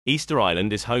Easter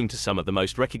Island is home to some of the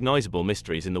most recognizable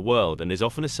mysteries in the world and is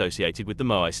often associated with the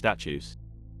Moai statues.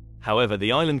 However,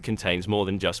 the island contains more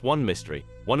than just one mystery,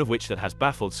 one of which that has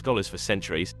baffled scholars for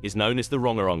centuries, is known as the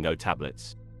Rongorongo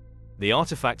tablets. The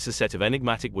artifacts are a set of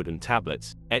enigmatic wooden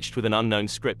tablets, etched with an unknown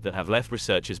script that have left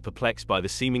researchers perplexed by the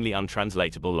seemingly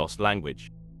untranslatable lost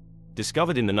language.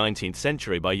 Discovered in the 19th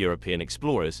century by European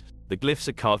explorers, the glyphs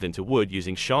are carved into wood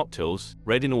using sharp tools,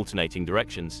 read in alternating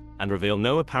directions, and reveal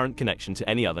no apparent connection to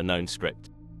any other known script.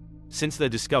 Since their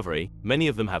discovery, many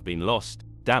of them have been lost,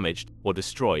 damaged, or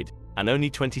destroyed, and only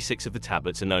 26 of the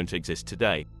tablets are known to exist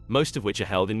today, most of which are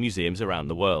held in museums around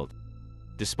the world.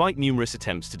 Despite numerous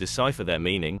attempts to decipher their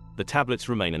meaning, the tablets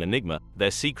remain an enigma,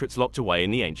 their secrets locked away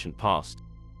in the ancient past.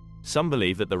 Some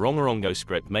believe that the Rongorongo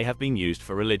script may have been used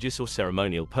for religious or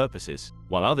ceremonial purposes,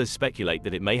 while others speculate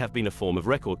that it may have been a form of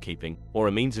record-keeping, or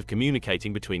a means of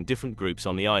communicating between different groups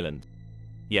on the island.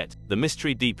 Yet, the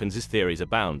mystery deepens as theories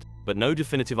abound, but no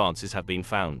definitive answers have been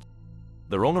found.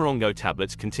 The Rongorongo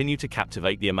tablets continue to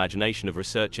captivate the imagination of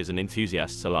researchers and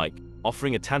enthusiasts alike,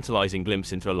 offering a tantalizing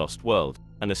glimpse into a lost world,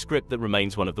 and a script that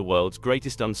remains one of the world's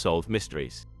greatest unsolved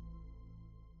mysteries.